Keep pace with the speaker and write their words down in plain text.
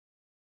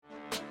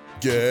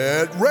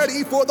Get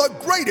ready for the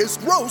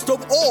greatest roast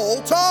of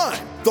all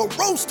time, the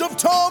Roast of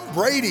Tom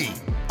Brady,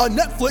 a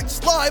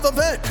Netflix live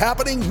event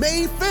happening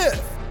May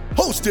 5th.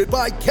 Hosted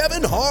by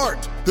Kevin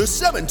Hart, the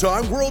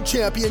 7-time world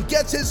champion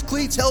gets his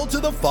cleats held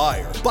to the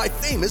fire by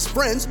famous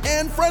friends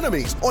and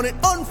frenemies on an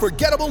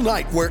unforgettable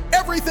night where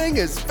everything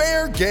is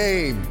fair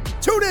game.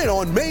 Tune in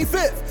on May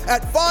 5th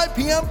at 5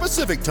 p.m.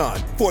 Pacific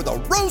time for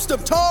the Roast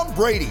of Tom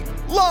Brady,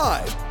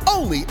 live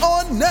only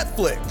on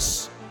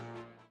Netflix.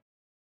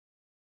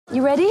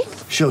 You ready?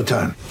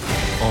 Showtime.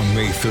 On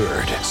May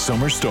 3rd,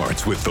 summer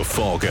starts with The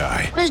Fall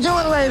Guy. Let's do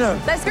it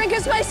later. Let's drink a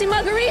spicy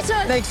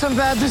margarita. Make some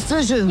bad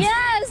decisions.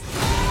 Yes!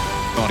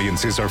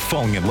 Audiences are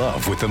falling in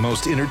love with the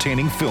most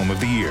entertaining film of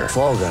the year.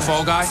 Fall Guy.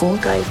 Fall Guy? Fall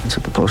Guy. That's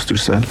what the poster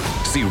said.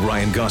 See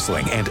Ryan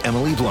Gosling and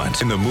Emily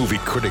Blunt in the movie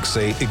critics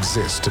say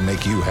exists to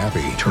make you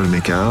happy. Trying to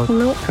make it out?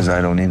 Nope. Because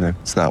I don't either.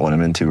 It's not what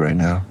I'm into right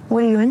now.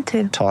 What are you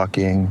into?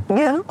 Talking.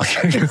 Yeah.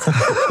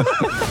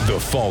 The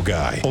Fall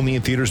Guy. Only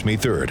in theaters May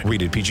 3rd.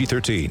 Rated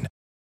PG-13.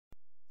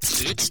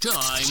 It's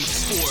time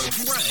for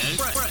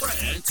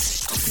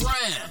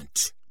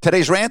Rant.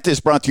 Today's rant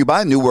is brought to you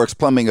by New Works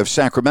Plumbing of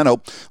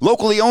Sacramento.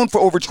 Locally owned for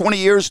over 20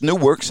 years, New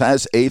Works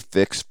has a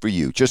fix for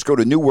you. Just go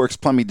to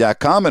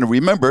newworksplumbing.com and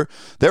remember,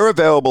 they're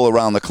available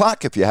around the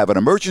clock. If you have an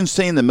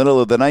emergency in the middle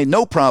of the night,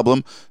 no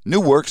problem.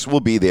 New Works will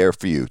be there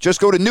for you.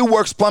 Just go to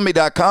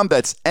newworksplumbing.com.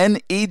 That's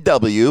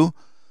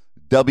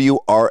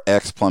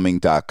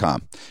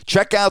NEWWRXplumbing.com.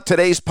 Check out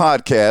today's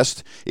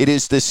podcast. It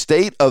is the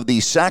state of the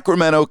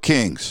Sacramento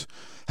Kings.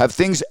 Have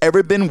things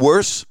ever been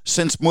worse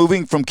since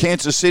moving from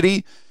Kansas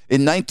City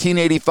in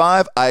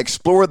 1985? I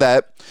explore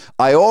that.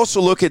 I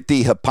also look at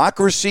the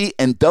hypocrisy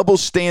and double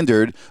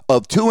standard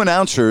of two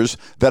announcers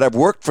that have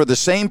worked for the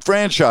same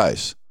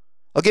franchise.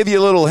 I'll give you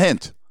a little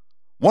hint.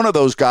 One of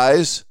those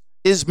guys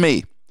is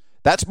me.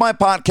 That's my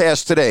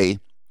podcast today,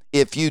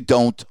 if you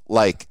don't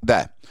like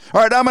that.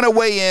 All right, I'm going to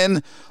weigh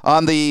in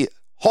on the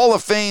Hall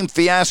of Fame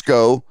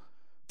fiasco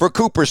for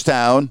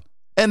Cooperstown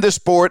and the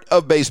sport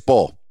of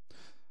baseball.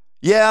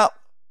 Yeah,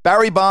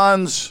 Barry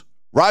Bonds,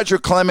 Roger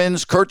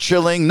Clemens, Curt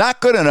Schilling,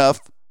 not good enough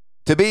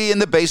to be in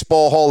the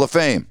Baseball Hall of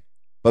Fame.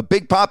 But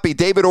Big Papi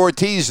David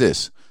Ortiz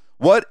is.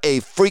 What a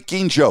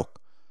freaking joke.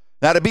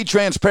 Now, to be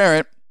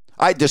transparent,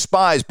 I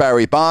despise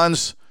Barry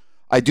Bonds.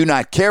 I do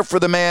not care for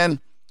the man.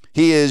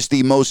 He is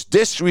the most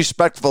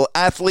disrespectful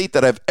athlete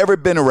that I've ever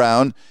been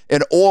around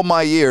in all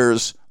my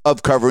years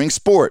of covering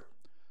sport.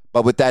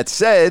 But with that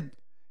said,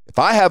 if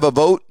I have a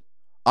vote,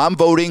 I'm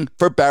voting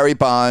for Barry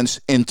Bonds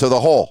into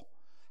the Hall.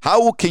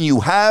 How can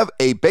you have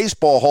a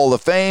Baseball Hall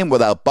of Fame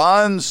without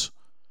Bonds,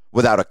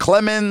 without a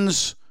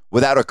Clemens,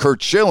 without a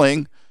Curt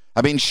Schilling?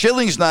 I mean,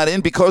 Schilling's not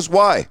in because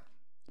why?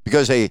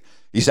 Because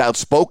he's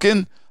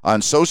outspoken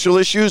on social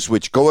issues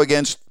which go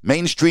against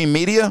mainstream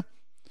media.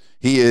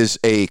 He is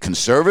a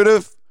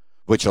conservative,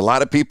 which a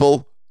lot of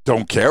people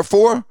don't care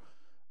for.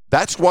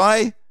 That's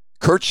why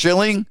Curt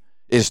Schilling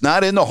is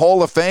not in the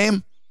Hall of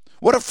Fame?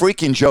 What a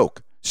freaking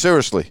joke.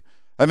 Seriously.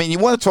 I mean, you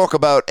want to talk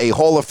about a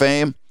Hall of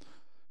Fame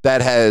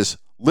that has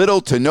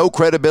little to no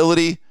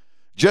credibility?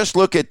 Just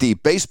look at the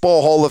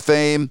Baseball Hall of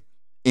Fame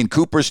in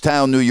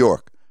Cooperstown, New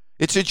York.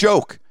 It's a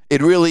joke.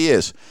 It really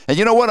is. And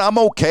you know what? I'm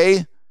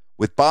okay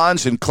with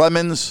Bonds and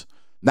Clemens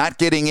not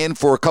getting in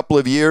for a couple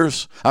of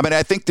years. I mean,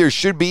 I think there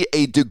should be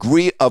a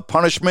degree of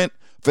punishment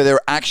for their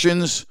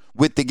actions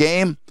with the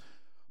game.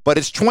 But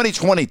it's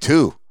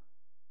 2022.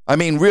 I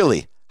mean,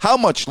 really, how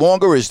much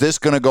longer is this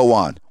going to go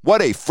on?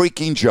 What a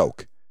freaking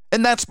joke.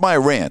 And that's my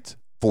rant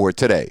for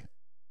today.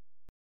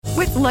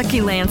 With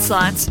Lucky Land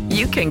Slots,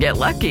 you can get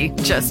lucky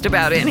just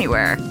about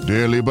anywhere.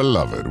 Dearly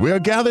beloved, we are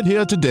gathered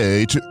here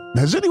today to...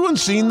 Has anyone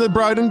seen the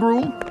bride and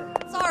groom?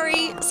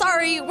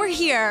 Sorry, we're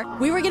here.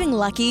 We were getting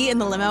lucky in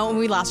the limo and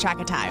we lost track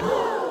of time.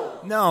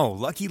 No,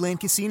 Lucky Land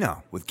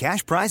Casino, with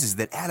cash prizes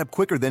that add up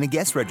quicker than a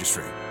guest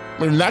registry.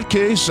 In that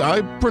case,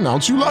 I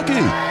pronounce you lucky.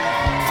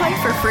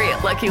 Play for free at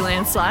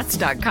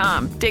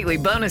LuckyLandSlots.com. Daily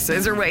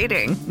bonuses are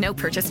waiting. No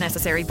purchase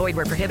necessary. Void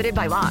where prohibited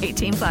by law.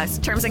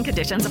 18+. Terms and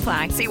conditions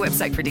apply. See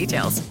website for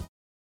details.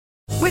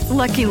 With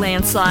Lucky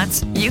Land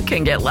Slots, you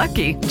can get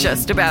lucky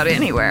just about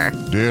anywhere.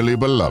 Dearly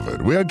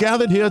beloved, we are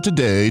gathered here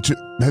today to...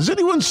 Has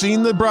anyone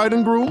seen the bride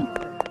and groom?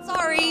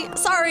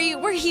 Sorry,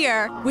 we're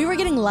here. We were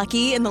getting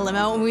lucky in the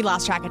limo and we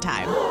lost track of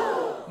time.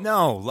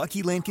 No,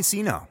 Lucky Land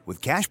Casino,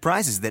 with cash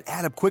prizes that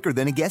add up quicker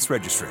than a guest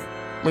registry.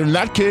 In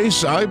that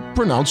case, I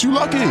pronounce you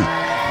lucky.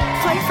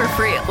 Play for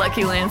free at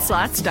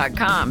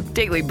LuckyLandSlots.com.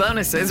 Daily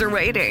bonuses are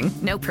waiting.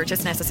 No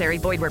purchase necessary.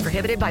 Void where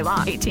prohibited by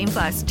law.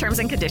 18+. Terms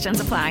and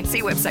conditions apply.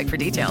 See website for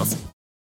details.